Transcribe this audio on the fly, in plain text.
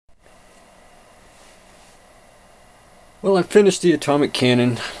Well, I finished the atomic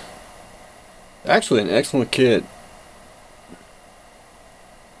cannon. Actually, an excellent kit.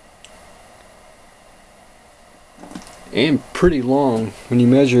 And pretty long when you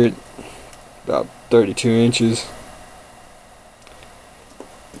measure it, about 32 inches.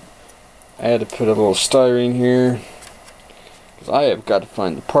 I had to put a little styrene here because I have got to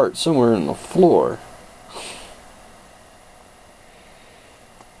find the part somewhere on the floor.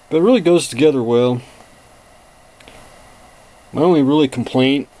 But it really goes together well. My only really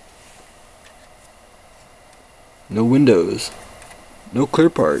complaint, no windows, no clear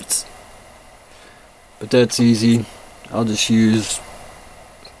parts. But that's easy. I'll just use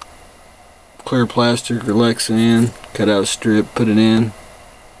clear plastic or Lexan, cut out a strip, put it in.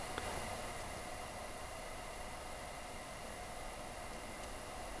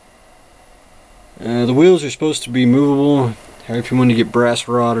 The wheels are supposed to be movable. If you want to get brass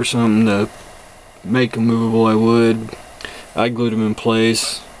rod or something to make them movable, I would. I glued them in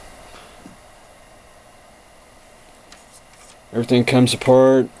place. Everything comes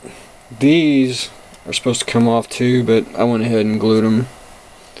apart. These are supposed to come off too, but I went ahead and glued them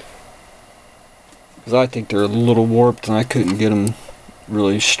because I think they're a little warped and I couldn't get them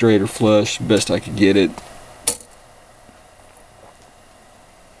really straight or flush best I could get it.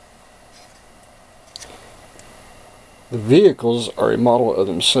 The vehicles are a model of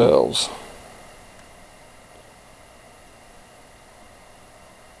themselves.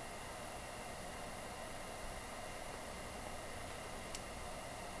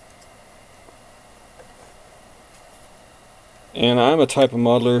 And I'm a type of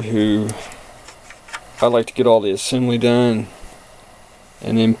modeler who I like to get all the assembly done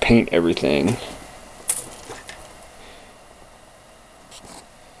and then paint everything.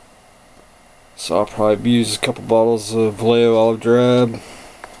 So I'll probably use a couple bottles of Vallejo olive drab.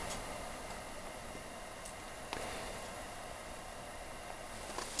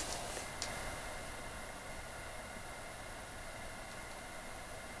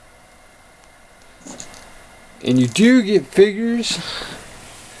 And you do get figures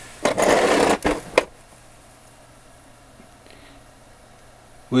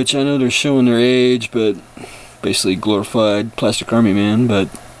which I know they're showing their age, but basically glorified plastic army man, but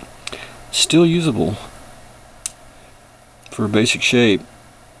still usable for a basic shape.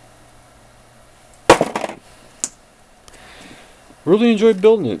 Really enjoyed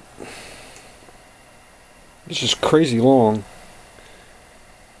building it. It's just crazy long.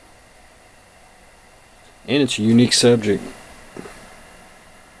 And it's a unique subject.